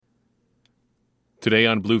Today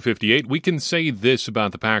on Blue 58, we can say this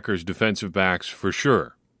about the Packers' defensive backs for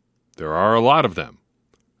sure. There are a lot of them.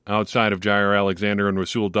 Outside of Jaire Alexander and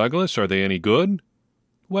Rasul Douglas, are they any good?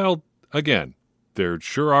 Well, again, there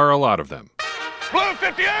sure are a lot of them. Blue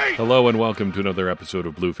 58! Hello and welcome to another episode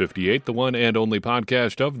of Blue 58, the one and only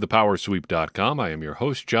podcast of thepowersweep.com. I am your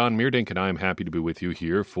host, John Meerdink, and I am happy to be with you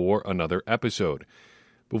here for another episode.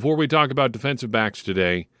 Before we talk about defensive backs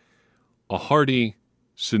today, a hearty,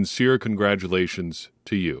 sincere congratulations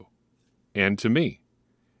to you and to me.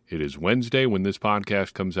 It is Wednesday when this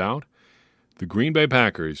podcast comes out. The Green Bay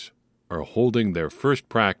Packers are holding their first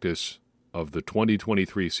practice of the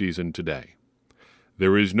 2023 season today.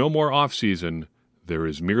 There is no more off-season. There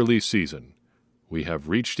is merely season. We have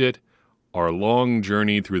reached it. Our long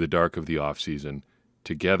journey through the dark of the off-season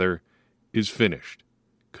together is finished.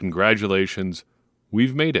 Congratulations.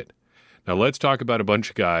 We've made it. Now let's talk about a bunch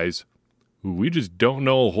of guys who we just don't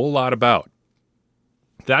know a whole lot about.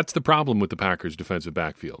 That's the problem with the Packers' defensive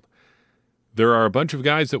backfield. There are a bunch of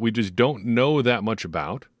guys that we just don't know that much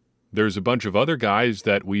about. There's a bunch of other guys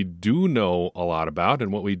that we do know a lot about,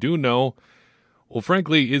 and what we do know, well,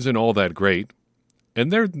 frankly, isn't all that great.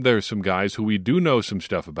 And there's some guys who we do know some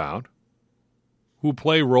stuff about, who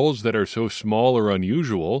play roles that are so small or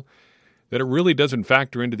unusual that it really doesn't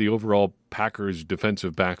factor into the overall Packers'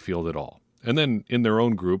 defensive backfield at all. And then in their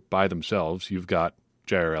own group, by themselves, you've got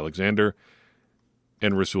Jaire Alexander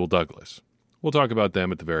and Rasul Douglas. We'll talk about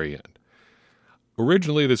them at the very end.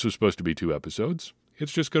 Originally, this was supposed to be 2 episodes.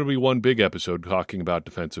 It's just going to be one big episode talking about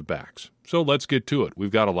defensive backs. So let's get to it. We've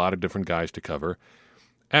got a lot of different guys to cover.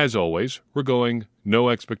 As always, we're going no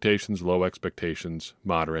expectations, low expectations,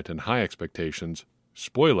 moderate, and high expectations.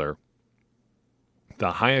 Spoiler,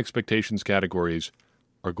 the high expectations categories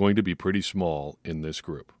are going to be pretty small in this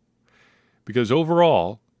group. Because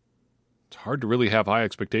overall, it's hard to really have high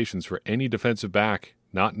expectations for any defensive back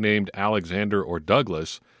not named Alexander or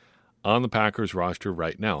Douglas on the Packers roster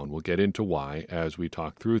right now, and we'll get into why as we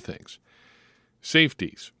talk through things.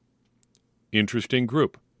 Safeties. Interesting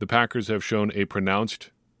group. The Packers have shown a pronounced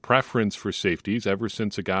preference for safeties ever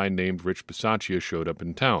since a guy named Rich Bisaccia showed up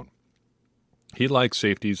in town. He likes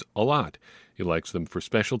safeties a lot. He likes them for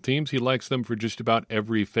special teams. He likes them for just about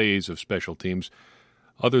every phase of special teams,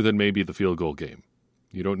 other than maybe the field goal game.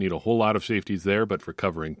 You don't need a whole lot of safeties there, but for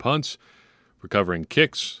covering punts, for covering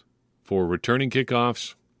kicks, for returning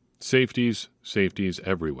kickoffs, safeties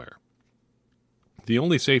everywhere. The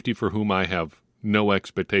only safety for whom I have no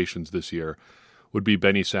expectations this year would be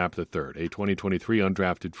Benny Sapp III, a 2023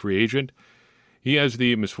 undrafted free agent. He has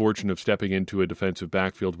the misfortune of stepping into a defensive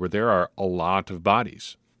backfield where there are a lot of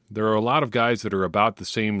bodies. There are a lot of guys that are about the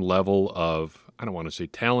same level of, I don't want to say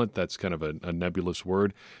talent, that's kind of a nebulous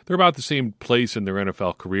word. They're about the same place in their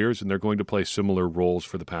NFL careers, and they're going to play similar roles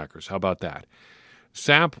for the Packers. How about that?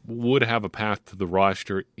 Sapp would have a path to the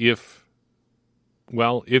roster if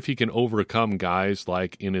he can overcome guys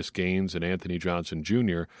like Innis Gaines and Anthony Johnson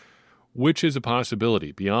Jr., which is a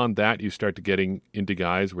possibility. Beyond that, you start to getting into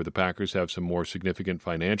guys where the Packers have some more significant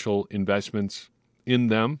financial investments in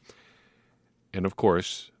them. And, of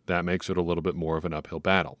course, that makes it a little bit more of an uphill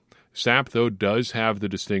battle. Sapp, though, does have the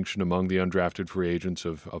distinction among the undrafted free agents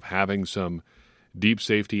of having some deep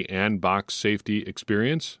safety and box safety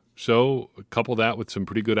experience. So couple that with some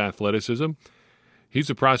pretty good athleticism. He's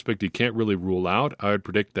a prospect you can't really rule out. I would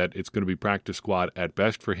predict that it's going to be practice squad at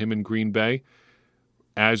best for him in Green Bay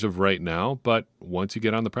as of right now. But once you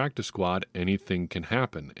get on the practice squad, anything can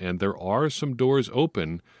happen. And there are some doors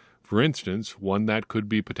open. For instance, one that could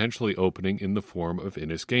be potentially opening in the form of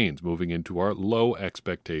Innis Gaines, moving into our low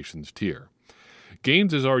expectations tier.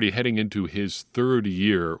 Gaines is already heading into his 3rd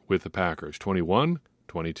year with the Packers, 21,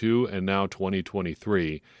 22, and now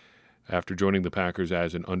 2023, after joining the Packers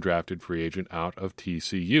as an undrafted free agent out of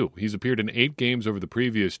TCU. He's appeared in 8 games over the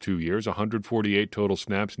previous 2 years, 148 total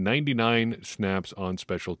snaps, 99 snaps on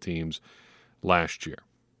special teams last year.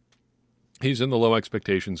 He's in the low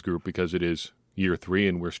expectations group because it is year 3,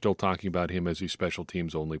 and we're still talking about him as a special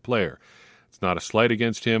teams only player. It's not a slight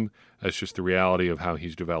against him. That's just the reality of how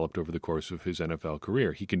he's developed over the course of his NFL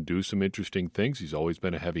career. He can do some interesting things. He's always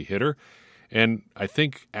been a heavy hitter. And I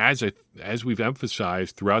think as we've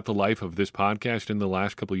emphasized throughout the life of this podcast in the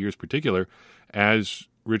last couple of years particular, as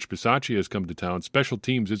Rich Bisaccia has come to town, special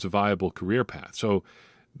teams is a viable career path. So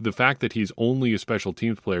the fact that he's only a special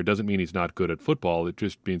teams player doesn't mean he's not good at football. It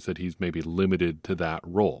just means that he's maybe limited to that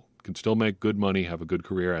role. Can still make good money, have a good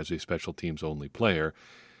career as a special teams only player.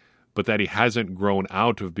 But that he hasn't grown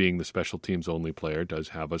out of being the special teams only player does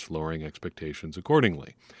have us lowering expectations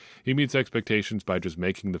accordingly. He meets expectations by just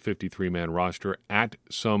making the 53-man roster at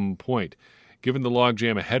some point. Given the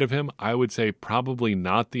logjam ahead of him, I would say probably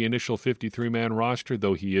not the initial 53-man roster,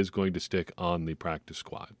 though he is going to stick on the practice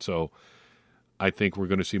squad. So I think we're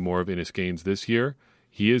going to see more of Innis Gaines this year.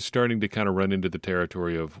 He is starting to kind of run into the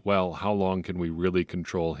territory of, well, how long can we really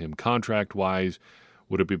control him contract-wise?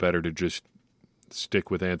 Would it be better to just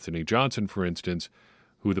stick with Anthony Johnson, for instance,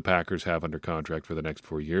 who the Packers have under contract for the next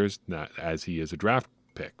 4 years, not as he is a draft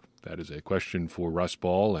pick? That is a question for Russ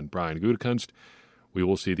Ball and Brian Gutekunst. We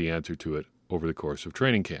will see the answer to it over the course of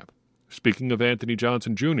training camp. Speaking of Anthony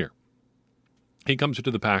Johnson Jr., he comes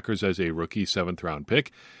into the Packers as a rookie 7th-round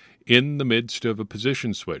pick in the midst of a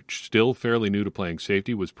position switch. Still fairly new to playing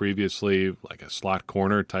safety, was previously like a slot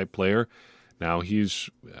corner type player. Now he's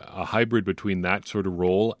a hybrid between that sort of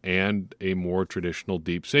role and a more traditional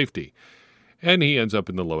deep safety. And he ends up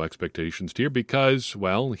in the low expectations tier because,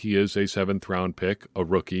 well, he is a 7th-round pick, a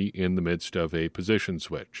rookie in the midst of a position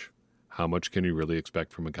switch. How much can you really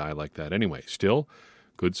expect from a guy like that anyway? Still,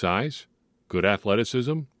 good size, good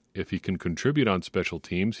athleticism. If he can contribute on special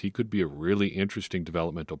teams, he could be a really interesting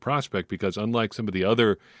developmental prospect because unlike some of the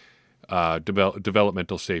other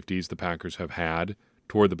developmental safeties the Packers have had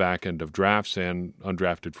toward the back end of drafts and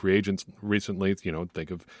undrafted free agents recently,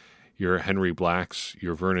 think of your Henry Blacks,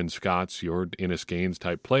 your Vernon Scotts, your Innis Gaines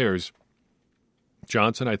type players,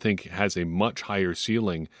 Johnson, I think, has a much higher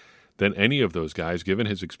ceiling than any of those guys, given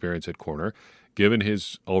his experience at corner, given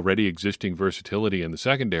his already existing versatility in the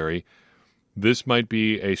secondary. This might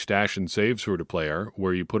be a stash and save sort of player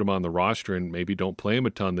where you put him on the roster and maybe don't play him a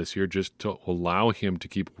ton this year just to allow him to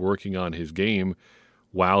keep working on his game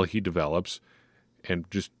while he develops and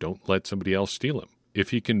just don't let somebody else steal him. If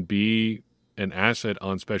he can be an asset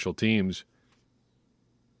on special teams,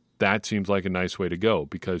 that seems like a nice way to go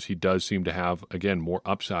because he does seem to have, again, more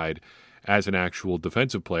upside as an actual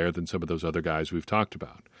defensive player than some of those other guys we've talked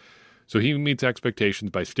about. So he meets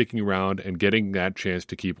expectations by sticking around and getting that chance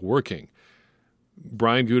to keep working.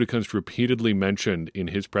 Brian Gutekunst repeatedly mentioned in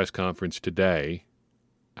his press conference today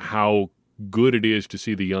how good it is to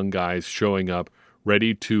see the young guys showing up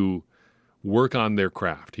ready to work on their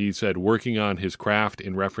craft. He said working on his craft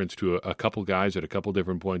in reference to a couple guys at a couple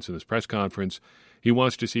different points in this press conference. He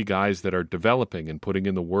wants to see guys that are developing and putting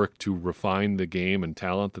in the work to refine the game and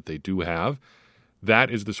talent that they do have.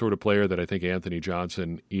 That is the sort of player that I think Anthony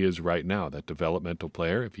Johnson is right now, that developmental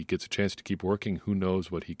player. If he gets a chance to keep working, who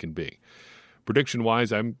knows what he can be.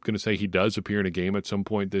 Prediction-wise, I'm going to say he does appear in a game at some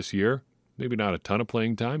point this year. Maybe not a ton of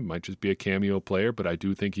playing time. Might just be a cameo player, but I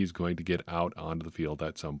do think he's going to get out onto the field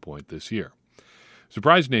at some point this year.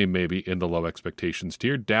 Surprise name maybe in the low expectations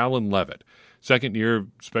tier, Dallin Leavitt. Second-year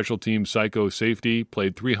special team psycho safety,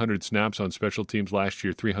 played 300 snaps on special teams last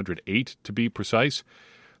year, 308 to be precise.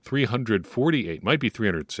 348, might be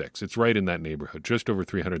 306. It's right in that neighborhood, just over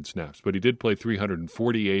 300 snaps. But he did play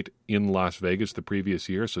 348 in Las Vegas the previous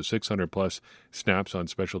year, so 600-plus snaps on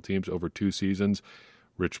special teams over 2 seasons.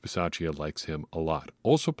 Rich Bisaccia likes him a lot.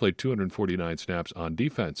 Also played 249 snaps on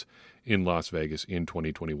defense in Las Vegas in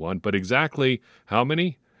 2021. But exactly how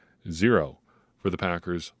many? 0 for the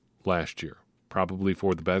Packers last year. Probably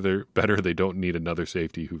for the better. They don't need another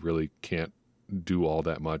safety who really can't do all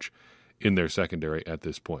that much in their secondary at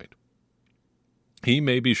this point. He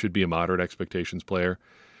maybe should be a moderate expectations player,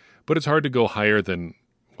 but it's hard to go higher than,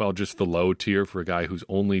 well, just the low tier for a guy whose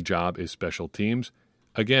only job is special teams.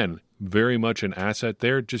 Again, very much an asset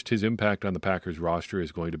there. Just his impact on the Packers roster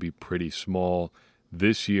is going to be pretty small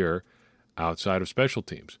this year outside of special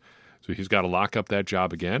teams. So he's got to lock up that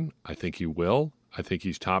job again. I think he will. I think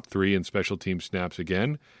he's top 3 in special team snaps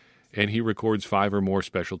again, and he records 5 or more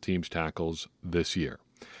special teams tackles this year.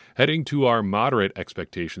 Heading to our moderate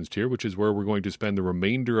expectations tier, which is where we're going to spend the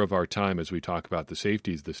remainder of our time as we talk about the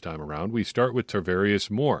safeties this time around, we start with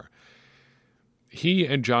Tarvarius Moore. He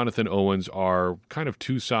and Jonathan Owens are kind of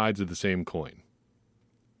two sides of the same coin.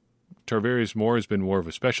 Tarvarius Moore has been more of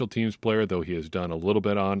a special teams player, though he has done a little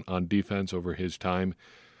bit on defense over his time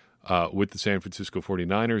with the San Francisco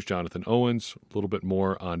 49ers. Jonathan Owens, a little bit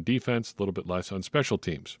more on defense, a little bit less on special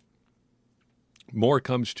teams. Moore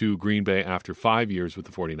comes to Green Bay after 5 years with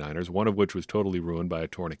the 49ers, one of which was totally ruined by a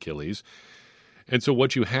torn Achilles. And so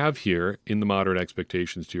what you have here in the moderate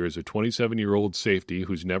expectations tier is a 27-year-old safety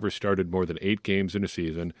who's never started more than 8 games in a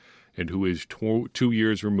season and who is 2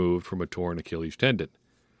 years removed from a torn Achilles tendon.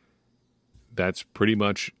 That's pretty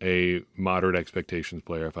much a moderate expectations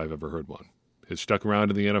player if I've ever heard one. Has stuck around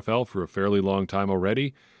in the NFL for a fairly long time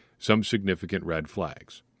already, some significant red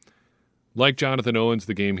flags. Like Jonathan Owens,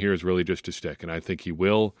 the game here is really just to stick, and I think he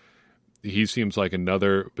will. He seems like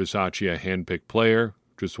another Bisaccia handpicked player,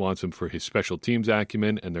 just wants him for his special teams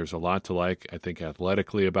acumen, and there's a lot to like, I think,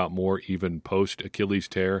 athletically about Moore, even post-Achilles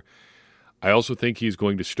tear. I also think he's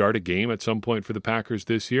going to start a game at some point for the Packers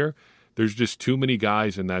this year. There's just too many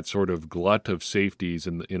guys in that sort of glut of safeties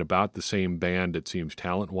in about the same band, it seems,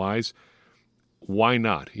 talent-wise. Why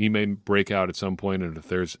not? He may break out at some point, and if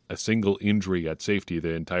there's a single injury at safety, the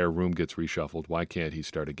entire room gets reshuffled. Why can't he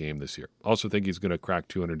start a game this year? Also think he's going to crack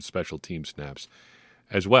 200 special team snaps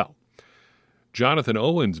as well. Jonathan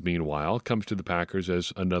Owens, meanwhile, comes to the Packers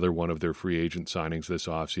as another one of their free agent signings this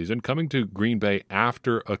offseason, coming to Green Bay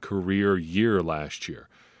after a career year last year.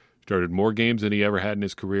 Started more games than he ever had in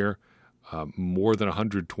his career, more than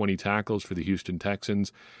 120 tackles for the Houston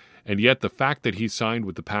Texans. And yet the fact that he signed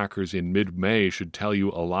with the Packers in mid-May should tell you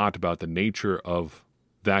a lot about the nature of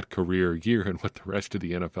that career year and what the rest of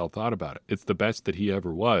the NFL thought about it. It's the best that he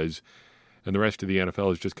ever was, and the rest of the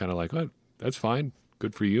NFL is just kind of like, oh, that's fine,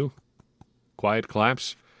 good for you. Quiet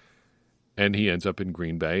collapse, and he ends up in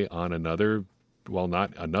Green Bay on on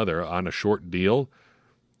a short deal,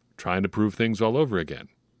 trying to prove things all over again.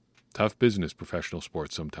 Tough business, professional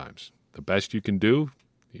sports sometimes. The best you can do,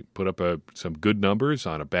 you put up some good numbers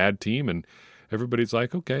on a bad team, and everybody's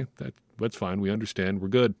like, okay, that's fine, we understand, we're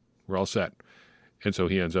good, we're all set. And so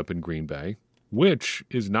he ends up in Green Bay, which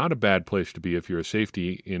is not a bad place to be if you're a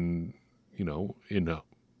safety in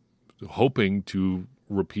hoping to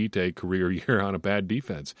repeat a career year on a bad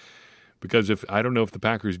defense. Because I don't know if the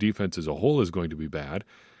Packers defense as a whole is going to be bad,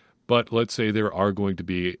 but let's say there are going to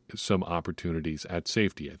be some opportunities at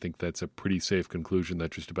safety. I think that's a pretty safe conclusion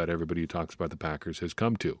that just about everybody who talks about the Packers has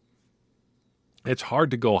come to. It's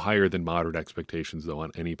hard to go higher than moderate expectations, though,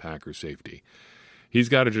 on any Packers safety. He's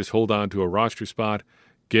got to just hold on to a roster spot,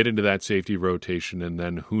 get into that safety rotation, and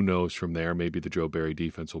then who knows from there, maybe the Joe Barry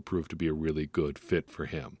defense will prove to be a really good fit for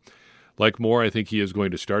him. Like Moore, I think he is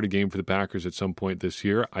going to start a game for the Packers at some point this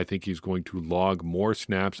year. I think he's going to log more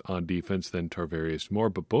snaps on defense than Tarvarius Moore,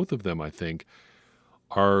 but both of them, I think,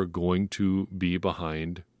 are going to be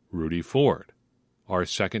behind Rudy Ford, our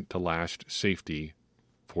second-to-last safety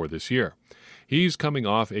for this year. He's coming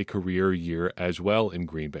off a career year as well in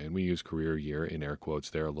Green Bay, and we use career year in air quotes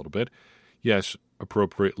there a little bit. Yes,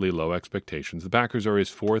 appropriately low expectations. The Packers are his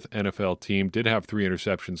fourth NFL team, did have 3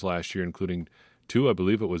 interceptions last year, including 2, I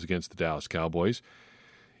believe it was against the Dallas Cowboys.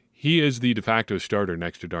 He is the de facto starter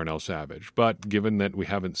next to Darnell Savage, but given that we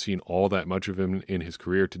haven't seen all that much of him in his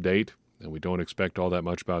career to date, and we don't expect all that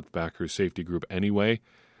much about the Packers safety group anyway,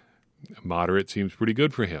 moderate seems pretty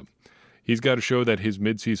good for him. He's got to show that his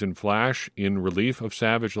midseason flash in relief of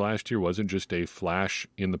Savage last year wasn't just a flash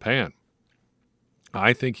in the pan.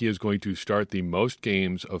 I think he is going to start the most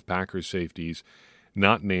games of Packers safeties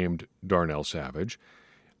not named Darnell Savage.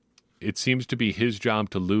 It seems to be his job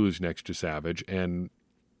to lose next to Savage. And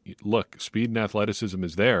look, speed and athleticism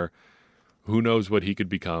is there. Who knows what he could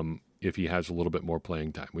become if he has a little bit more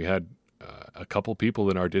playing time. We had a couple people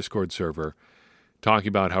in our Discord server talking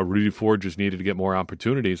about how Rudy Ford just needed to get more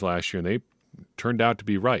opportunities last year, and they turned out to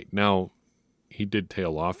be right. Now, he did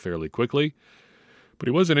tail off fairly quickly, but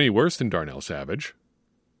he wasn't any worse than Darnell Savage.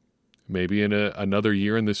 Maybe in another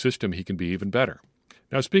year in the system, he can be even better.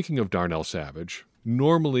 Now, speaking of Darnell Savage,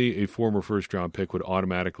 normally a former first-round pick would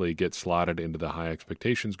automatically get slotted into the high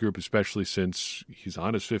expectations group, especially since he's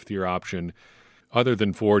on his fifth-year option. Other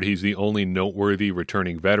than Ford, he's the only noteworthy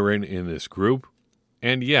returning veteran in this group.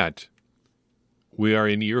 And yet, we are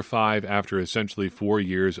in year 5 after essentially 4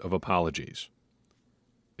 years of apologies.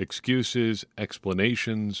 Excuses,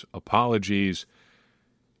 explanations, apologies.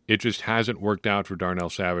 It just hasn't worked out for Darnell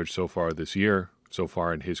Savage so far this year, so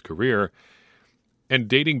far in his career. And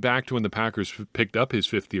dating back to when the Packers picked up his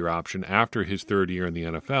fifth-year option after his third year in the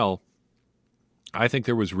NFL, I think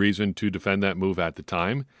there was reason to defend that move at the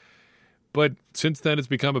time. But since then, it's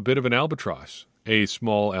become a bit of an albatross, a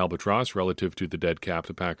small albatross relative to the dead cap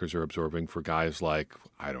the Packers are absorbing for guys like,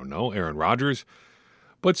 I don't know, Aaron Rodgers.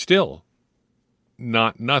 But still,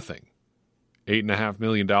 not nothing. $8.5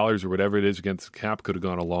 million or whatever it is against the cap could have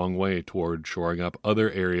gone a long way toward shoring up other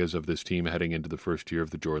areas of this team heading into the first year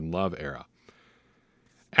of the Jordan Love era.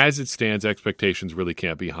 As it stands, expectations really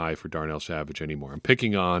can't be high for Darnell Savage anymore. I'm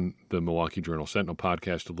picking on the Milwaukee Journal-Sentinel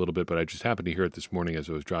podcast a little bit, but I just happened to hear it this morning as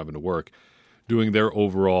I was driving to work, doing their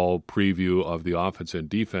overall preview of the offense and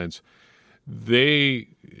defense. The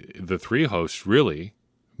 3 hosts really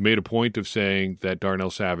made a point of saying that Darnell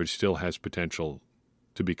Savage still has potential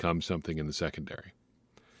to become something in the secondary.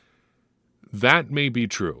 That may be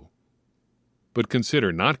true. But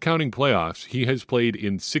consider, not counting playoffs, he has played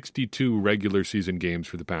in 62 regular season games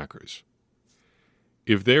for the Packers.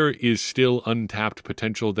 If there is still untapped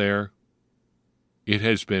potential there, it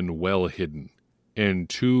has been well hidden. And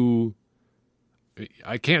 2,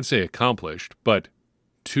 I can't say accomplished, but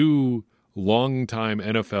 2 longtime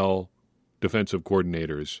NFL defensive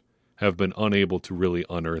coordinators have been unable to really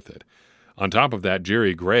unearth it. On top of that,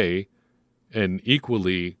 Jerry Gray, an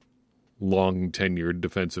equally long-tenured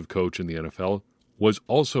defensive coach in the NFL, was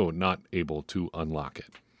also not able to unlock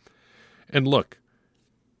it. And look,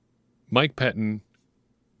 Mike Pettine,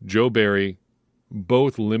 Joe Barry,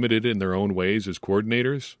 both limited in their own ways as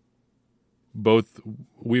coordinators.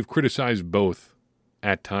 We've criticized both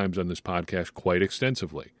at times on this podcast quite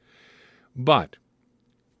extensively. But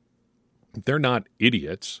they're not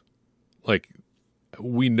idiots. Like,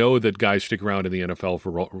 we know that guys stick around in the NFL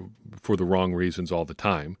for the wrong reasons all the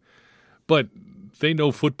time. But they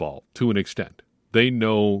know football to an extent. They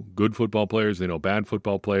know good football players. They know bad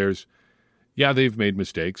football players. Yeah, they've made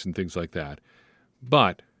mistakes and things like that.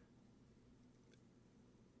 But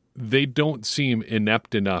they don't seem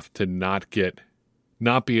inept enough to not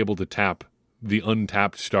be able to tap the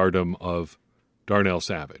untapped stardom of Darnell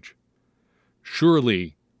Savage.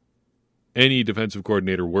 Surely any defensive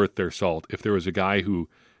coordinator worth their salt, if there was a guy who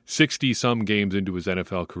 60-some games into his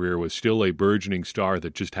NFL career was still a burgeoning star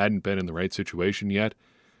that just hadn't been in the right situation yet,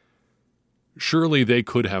 surely they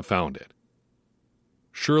could have found it.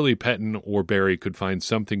 Surely Pettine or Barry could find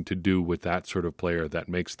something to do with that sort of player that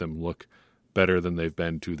makes them look better than they've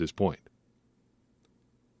been to this point.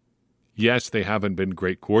 Yes, they haven't been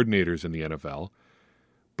great coordinators in the NFL,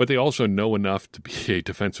 but they also know enough to be a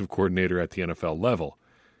defensive coordinator at the NFL level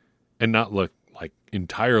and not look like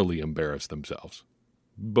entirely embarrass themselves,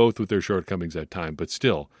 both with their shortcomings at times. But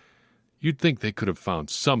still, you'd think they could have found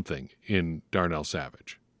something in Darnell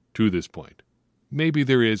Savage to this point. Maybe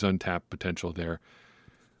there is untapped potential there,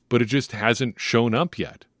 but it just hasn't shown up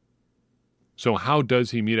yet. So how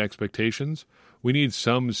does he meet expectations? We need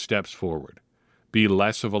some steps forward. Be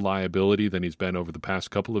less of a liability than he's been over the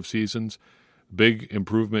past couple of seasons. Big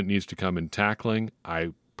improvement needs to come in tackling.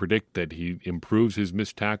 I predict that he improves his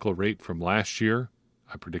missed tackle rate from last year.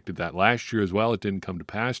 I predicted that last year as well. It didn't come to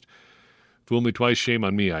pass. Fool me twice, shame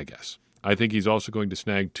on me, I guess. I think he's also going to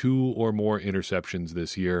snag 2 or more interceptions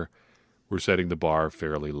this year. We're setting the bar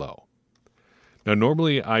fairly low. Now,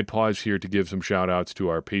 normally I pause here to give some shout-outs to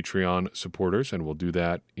our Patreon supporters, and we'll do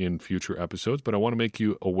that in future episodes, but I want to make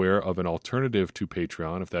you aware of an alternative to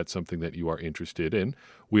Patreon if that's something that you are interested in.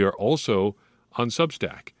 We are also on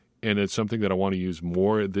Substack, and it's something that I want to use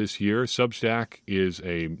more this year. Substack is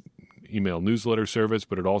a email newsletter service,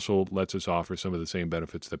 but it also lets us offer some of the same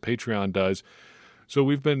benefits that Patreon does. So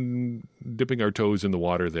we've been dipping our toes in the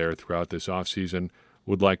water there throughout this offseason.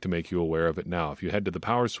 Would like to make you aware of it now. If you head to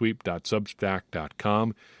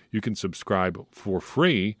thepowersweep.substack.com, you can subscribe for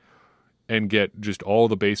free and get just all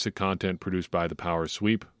the basic content produced by the Power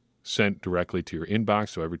Sweep sent directly to your inbox.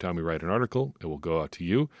 So every time we write an article, it will go out to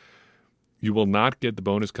you. You will not get the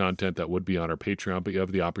bonus content that would be on our Patreon, but you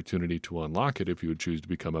have the opportunity to unlock it if you would choose to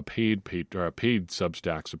become a paid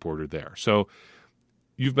Substack supporter there. So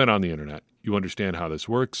you've been on the internet. You understand how this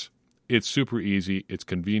works. It's super easy. It's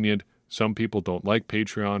convenient. Some people don't like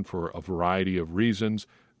Patreon for a variety of reasons.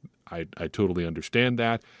 I totally understand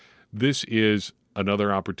that. This is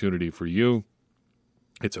another opportunity for you.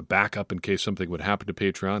 It's a backup in case something would happen to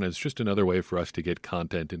Patreon. It's just another way for us to get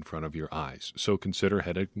content in front of your eyes. So consider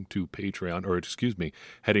heading to heading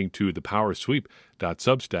to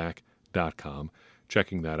thepowersweep.substack.com,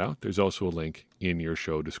 checking that out. There's also a link in your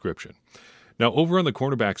show description. Now, over on the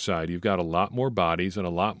cornerback side, you've got a lot more bodies and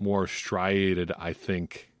a lot more striated, I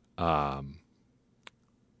think,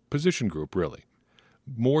 position group, really.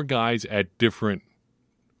 More guys at different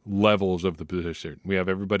levels of the position. We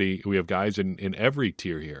have guys in every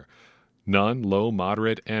tier here. None, low,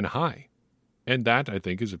 moderate, and high. And that, I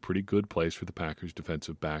think, is a pretty good place for the Packers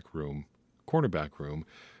defensive cornerback room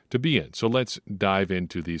to be in. So let's dive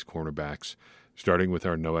into these cornerbacks, starting with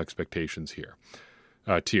our no expectations here.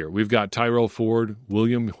 Tier. We've got Tyrell Ford,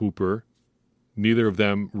 William Hooper. Neither of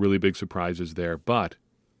them really big surprises there, but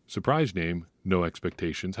surprise name, no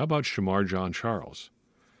expectations. How about Shamar Jean-Charles?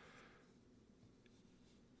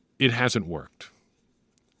 It hasn't worked.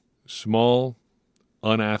 Small,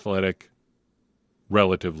 unathletic,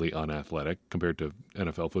 relatively unathletic compared to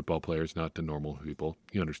NFL football players, not to normal people.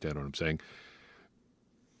 You understand what I'm saying.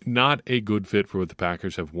 Not a good fit for what the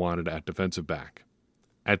Packers have wanted at defensive back.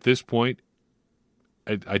 At this point,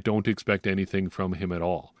 I don't expect anything from him at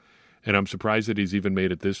all. And I'm surprised that he's even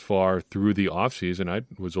made it this far through the offseason. I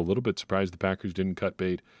was a little bit surprised the Packers didn't cut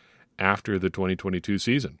bait after the 2022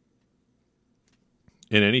 season.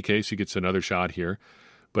 In any case, he gets another shot here,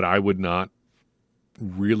 but I would not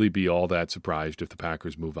really be all that surprised if the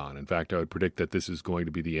Packers move on. In fact, I would predict that this is going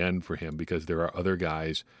to be the end for him because there are other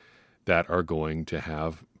guys that are going to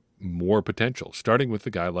have more potential, starting with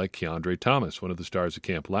a guy like Keandre Thomas, one of the stars of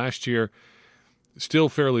camp last year. Still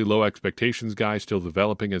fairly low expectations guy, still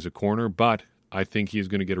developing as a corner, but I think he's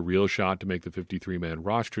going to get a real shot to make the 53-man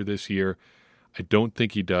roster this year. I don't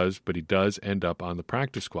think he does, but he does end up on the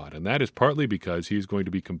practice squad, and that is partly because he's going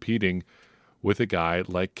to be competing with a guy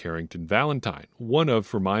like Carrington Valentine, one of,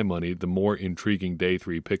 for my money, the more intriguing day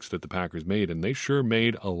 3 picks that the Packers made, and they sure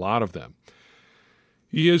made a lot of them.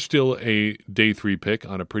 He is still a day 3 pick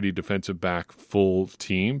on a pretty defensive back full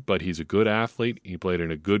team, but he's a good athlete. He played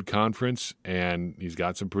in a good conference, and he's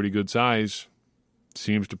got some pretty good size.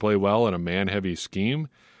 Seems to play well in a man-heavy scheme.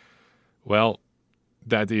 Well,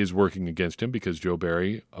 that is working against him because Joe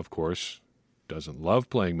Barry, of course, doesn't love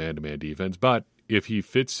playing man-to-man defense, but if he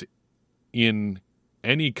fits in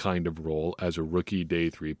any kind of role as a rookie day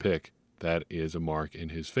 3 pick, that is a mark in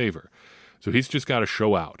his favor. So he's just got to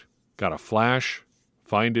show out, got to flash,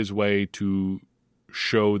 find his way to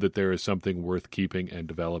show that there is something worth keeping and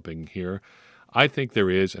developing here. I think there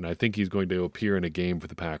is, and I think he's going to appear in a game for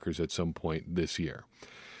the Packers at some point this year.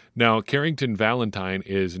 Now, Carrington Valentine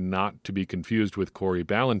is not to be confused with Corey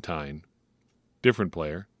Ballentine, different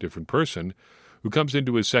player, different person, who comes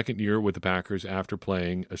into his second year with the Packers after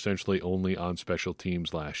playing essentially only on special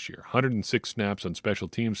teams last year. 106 snaps on special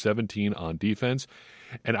teams, 17 on defense.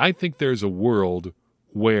 And I think there's a world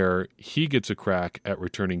where he gets a crack at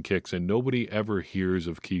returning kicks and nobody ever hears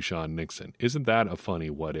of Keyshawn Nixon. Isn't that a funny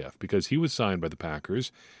what if? Because he was signed by the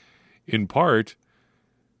Packers, in part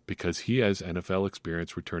because he has NFL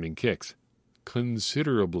experience returning kicks.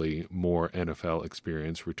 Considerably more NFL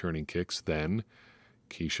experience returning kicks than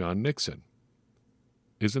Keyshawn Nixon.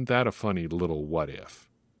 Isn't that a funny little what if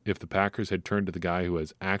the Packers had turned to the guy who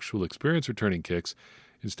has actual experience returning kicks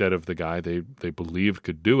instead of the guy they believed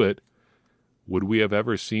could do it? Would we have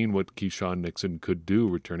ever seen what Keyshawn Nixon could do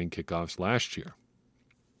returning kickoffs last year?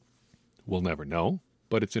 We'll never know,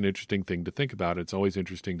 but it's an interesting thing to think about. It's always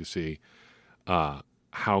interesting to see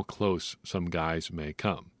how close some guys may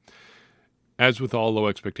come. As with all low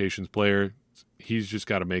expectations player, he's just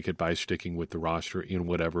got to make it by sticking with the roster in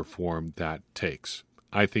whatever form that takes.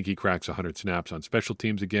 I think he cracks 100 snaps on special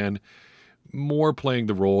teams again, more playing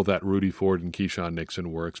the role that Rudy Ford and Keyshawn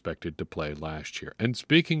Nixon were expected to play last year. And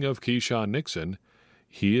speaking of Keyshawn Nixon,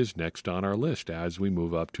 he is next on our list as we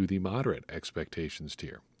move up to the moderate expectations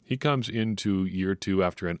tier. He comes into year 2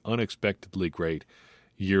 after an unexpectedly great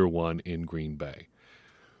year 1 in Green Bay.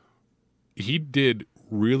 He did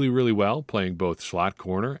really, really well playing both slot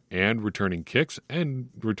corner and returning kicks and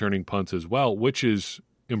returning punts as well, which is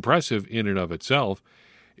impressive in and of itself.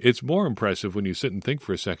 It's more impressive when you sit and think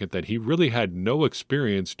for a second that he really had no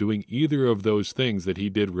experience doing either of those things that he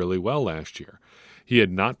did really well last year. He had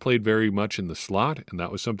not played very much in the slot, and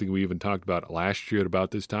that was something we even talked about last year at about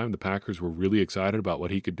this time. The Packers were really excited about what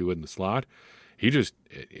he could do in the slot.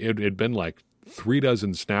 It had been like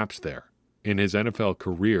 36 snaps there in his NFL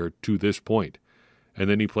career to this point. And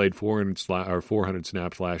then he played 400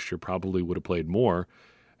 snaps last year, probably would have played more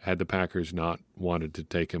had the Packers not wanted to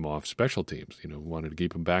take him off special teams, wanted to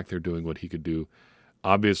keep him back there doing what he could do,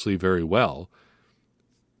 obviously very well,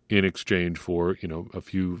 in exchange for, a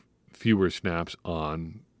few fewer snaps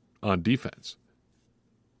on defense.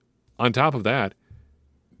 On top of that,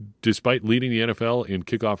 despite leading the NFL in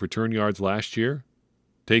kickoff return yards last year,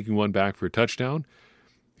 taking one back for a touchdown,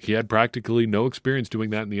 he had practically no experience doing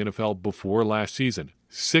that in the NFL before last season.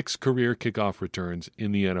 6 career kickoff returns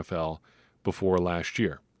in the NFL before last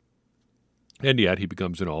year. And yet he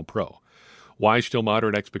becomes an All-Pro. Why still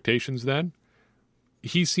moderate expectations then?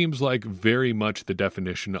 He seems like very much the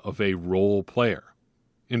definition of a role player.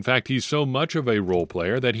 In fact, he's so much of a role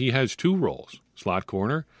player that he has 2 roles, slot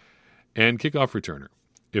corner and kickoff returner.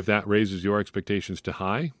 If that raises your expectations to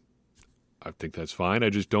high, I think that's fine.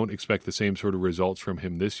 I just don't expect the same sort of results from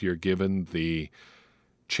him this year given the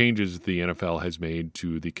changes the NFL has made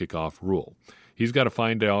to the kickoff rule. He's got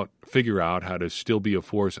to figure out how to still be a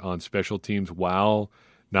force on special teams while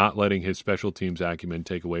not letting his special teams acumen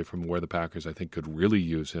take away from where the Packers, I think, could really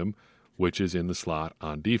use him, which is in the slot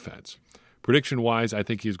on defense. Prediction-wise, I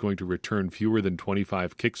think he's going to return fewer than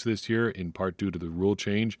 25 kicks this year, in part due to the rule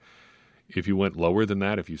change. If you went lower than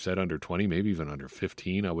that, if you said under 20, maybe even under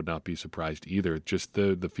 15, I would not be surprised either. Just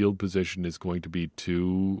the field position is going to be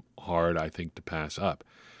too hard, I think, to pass up.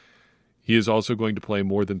 He is also going to play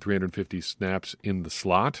more than 350 snaps in the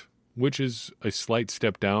slot, which is a slight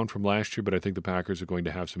step down from last year, but I think the Packers are going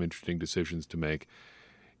to have some interesting decisions to make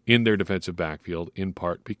in their defensive backfield, in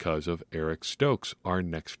part because of Eric Stokes, our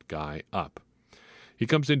next guy up. He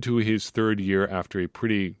comes into his 3rd year after a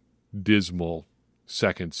pretty dismal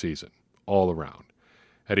second season all around.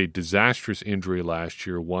 had a disastrous injury last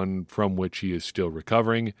year, one from which he is still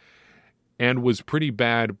recovering, and was pretty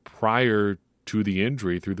bad prior to the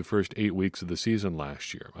injury through the first 8 weeks of the season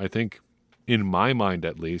last year. I think, in my mind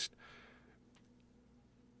at least,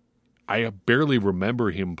 I barely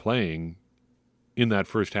remember him playing in that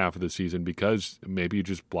first half of the season because maybe you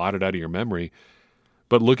just blotted out of your memory.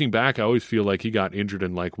 But looking back, I always feel like he got injured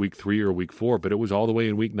in like week 3 or week 4, but it was all the way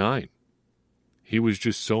in week 9. He was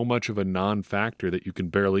just so much of a non-factor that you can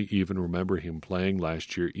barely even remember him playing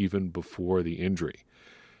last year, even before the injury.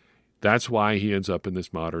 That's why he ends up in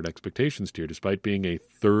this moderate expectations tier, despite being a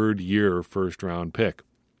third-year first-round pick.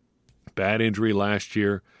 Bad injury last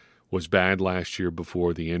year, was bad last year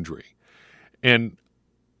before the injury. And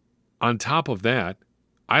on top of that,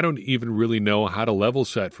 I don't even really know how to level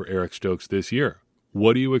set for Eric Stokes this year.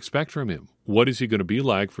 What do you expect from him? What is he going to be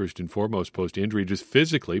like, first and foremost, post-injury, just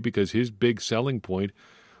physically, because his big selling point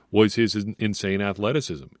was his insane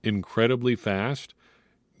athleticism. Incredibly fast,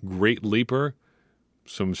 great leaper,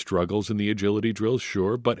 some struggles in the agility drills,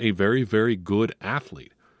 sure, but a very, very good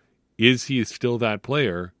athlete. Is he still that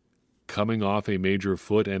player coming off a major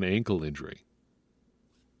foot and ankle injury?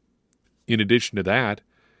 In addition to that,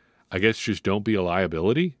 I guess just don't be a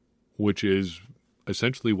liability, which is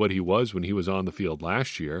essentially what he was when he was on the field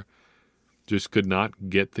last year. Just could not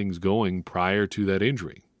get things going prior to that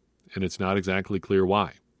injury, and it's not exactly clear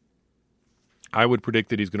why. I would predict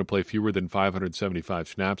that he's going to play fewer than 575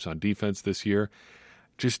 snaps on defense this year.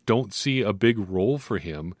 Just don't see a big role for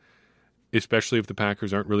him, especially if the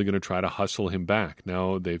Packers aren't really going to try to hustle him back.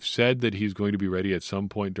 Now, they've said that he's going to be ready at some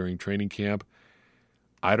point during training camp.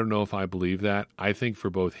 I don't know if I believe that. I think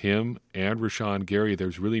for both him and Rashawn Gary,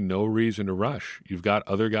 there's really no reason to rush. You've got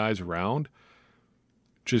other guys around.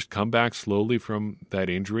 Just come back slowly from that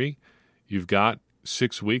injury. You've got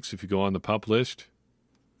 6 weeks if you go on the PUP list.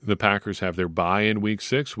 The Packers have their bye in week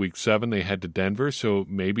 6. Week 7, they head to Denver, so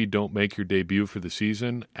maybe don't make your debut for the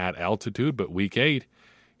season at altitude, but week 8,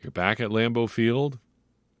 you're back at Lambeau Field.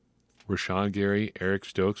 Rashawn Gary, Eric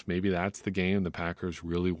Stokes, maybe that's the game the Packers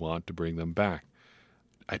really want to bring them back.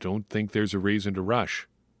 I don't think there's a reason to rush.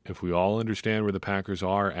 If we all understand where the Packers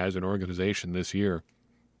are as an organization this year,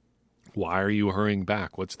 why are you hurrying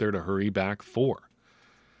back? What's there to hurry back for?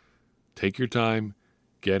 Take your time,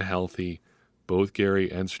 get healthy. Both Gary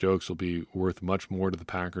and Stokes will be worth much more to the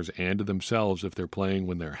Packers and to themselves if they're playing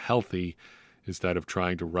when they're healthy instead of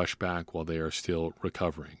trying to rush back while they are still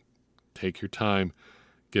recovering. Take your time,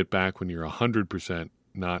 get back when you're 100%,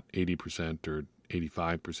 not 80% or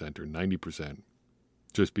 85% or 90%.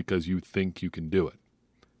 Just because you think you can do it.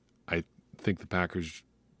 I think the Packers'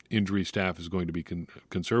 injury staff is going to be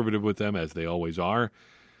conservative with them, as they always are.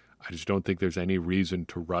 I just don't think there's any reason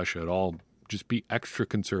to rush at all. Just be extra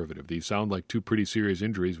conservative. These sound like two pretty serious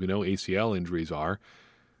injuries. We know ACL injuries are.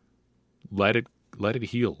 Let it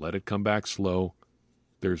heal. Let it come back slow.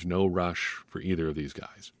 There's no rush for either of these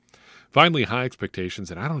guys. Finally, high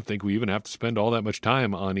expectations, and I don't think we even have to spend all that much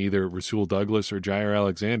time on either Rasul Douglas or Jaire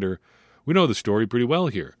Alexander. We know the story pretty well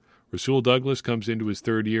here. Rasul Douglas comes into his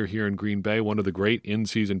third year here in Green Bay, one of the great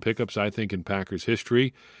in-season pickups, I think, in Packers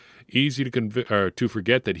history. Easy to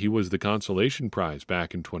forget that he was the consolation prize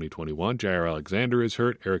back in 2021. Jaire Alexander is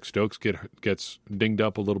hurt. Eric Stokes gets dinged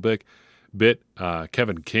up a little bit.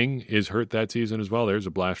 Kevin King is hurt that season as well. There's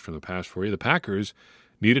a blast from the past for you. The Packers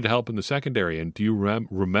needed help in the secondary, and do you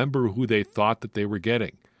remember who they thought that they were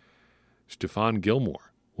getting? Stephon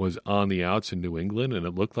Gilmore was on the outs in New England, and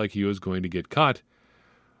it looked like he was going to get cut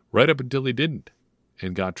right up until he didn't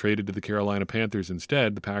and got traded to the Carolina Panthers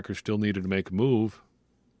instead. The Packers still needed to make a move.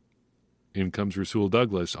 In comes Rasul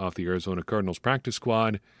Douglas off the Arizona Cardinals practice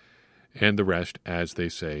squad, and the rest, as they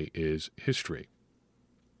say, is history.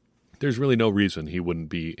 There's really no reason he wouldn't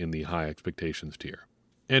be in the high expectations tier.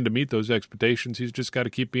 And to meet those expectations, he's just got to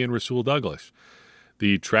keep being Rasul Douglas,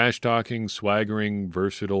 the trash-talking, swaggering,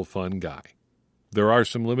 versatile, fun guy. There are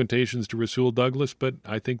some limitations to Rasul Douglas, but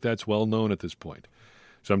I think that's well known at this point.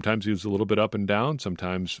 Sometimes he was a little bit up and down.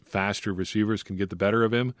 Sometimes faster receivers can get the better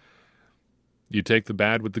of him. You take the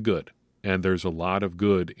bad with the good, and there's a lot of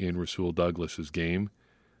good in Rasul Douglas's game.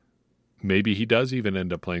 Maybe he does even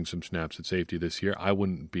end up playing some snaps at safety this year. I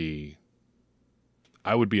would be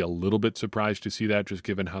a little bit surprised to see that, just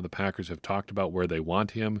given how the Packers have talked about where they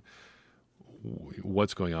want him,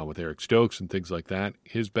 what's going on with Eric Stokes and things like that.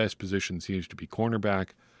 His best position seems to be cornerback,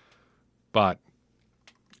 but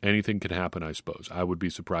anything can happen, I suppose. I would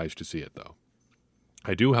be surprised to see it, though.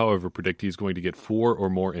 I do, however, predict he's going to get 4 or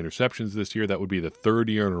more interceptions this year. That would be the third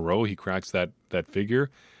year in a row he cracks that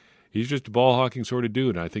figure. He's just a ball-hawking sort of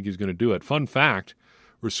dude, and I think he's going to do it. Fun fact,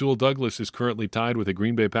 Rasul Douglas is currently tied with a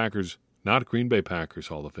Green Bay Packers not Green Bay Packers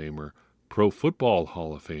Hall of Famer, Pro Football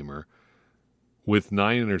Hall of Famer, with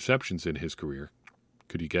 9 interceptions in his career.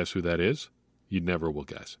 Could you guess who that is? You never will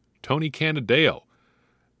guess. Tony Canadeo,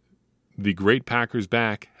 the great Packers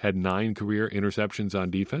back, had 9 career interceptions on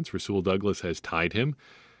defense. Rasul Douglas has tied him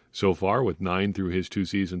so far with 9 through his 2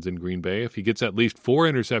 seasons in Green Bay. If he gets at least 4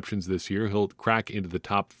 interceptions this year, he'll crack into the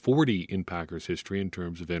top 40 in Packers history in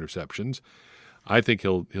terms of interceptions. I think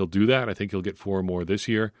he'll do that. I think he'll get 4 more this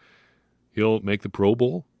year. He'll make the Pro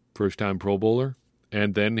Bowl, first-time Pro Bowler,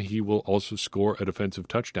 and then he will also score a defensive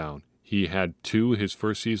touchdown. He had 2 his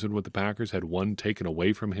first season with the Packers, had 1 taken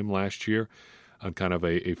away from him last year on kind of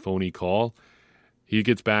a phony call. He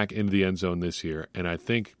gets back into the end zone this year, and I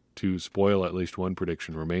think, to spoil at least one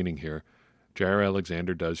prediction remaining here, Jaire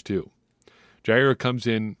Alexander does too. Jaire comes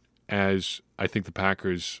in as, I think, the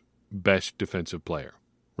Packers' best defensive player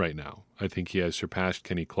right now. I think he has surpassed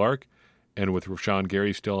Kenny Clark, and with Rashawn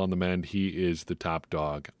Gary still on the mend, he is the top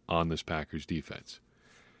dog on this Packers defense.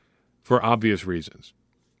 For obvious reasons.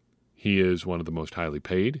 He is one of the most highly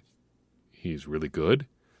paid. He's really good.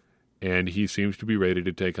 And he seems to be ready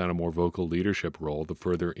to take on a more vocal leadership role the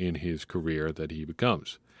further in his career that he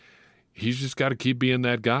becomes. He's just got to keep being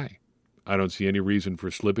that guy. I don't see any reason for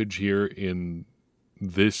slippage here in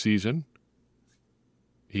this season.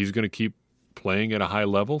 He's going to keep playing at a high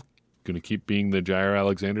level, going to keep being the Jaire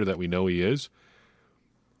Alexander that we know he is.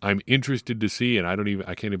 I'm interested to see, and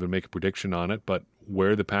I can't even make a prediction on it, but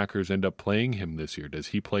where the Packers end up playing him this year. Does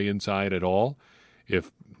he play inside at all?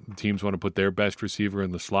 If teams want to put their best receiver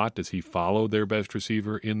in the slot, does he follow their best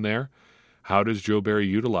receiver in there? How does Joe Barry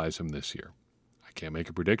utilize him this year? I can't make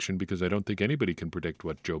a prediction because I don't think anybody can predict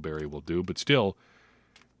what Joe Barry will do, but still,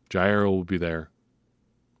 Jaire will be there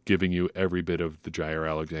giving you every bit of the Jaire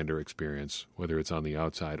Alexander experience, whether it's on the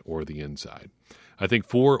outside or the inside. I think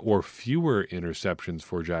 4 or fewer interceptions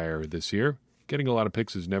for Jaire this year. Getting a lot of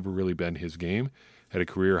picks has never really been his game. Had a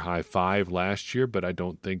career-high 5 last year, but I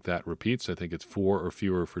don't think that repeats. I think it's 4 or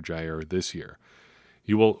fewer for Jaire this year.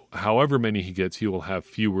 He will, however many he gets, he will have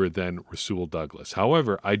fewer than Rasul Douglas.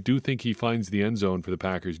 However, I do think he finds the end zone for the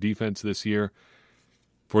Packers defense this year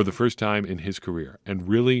for the first time in his career. And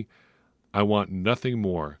really, I want nothing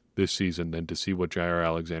more this season than to see what Jaire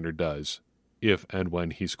Alexander does if and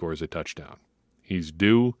when he scores a touchdown. He's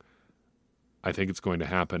due. I think it's going to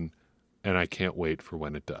happen, and I can't wait for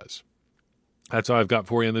when it does. That's all I've got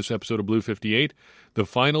for you in this episode of Blue 58. The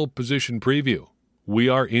final position preview. We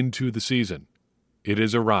are into the season. It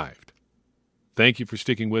has arrived. Thank you for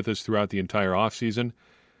sticking with us throughout the entire offseason.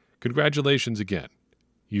 Congratulations again.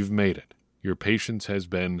 You've made it. Your patience has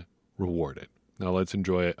been rewarded. Now let's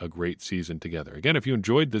enjoy a great season together. Again, if you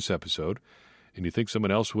enjoyed this episode and you think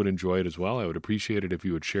someone else would enjoy it as well, I would appreciate it if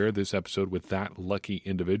you would share this episode with that lucky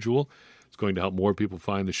individual. It's going to help more people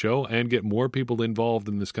find the show and get more people involved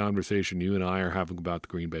in this conversation you and I are having about the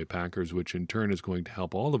Green Bay Packers, which in turn is going to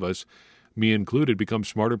help all of us, me included, become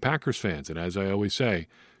smarter Packers fans. And as I always say,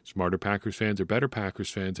 smarter Packers fans are better Packers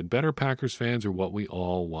fans, and better Packers fans are what we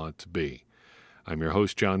all want to be. I'm your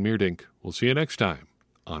host, John Meerdink. We'll see you next time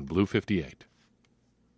on Blue 58.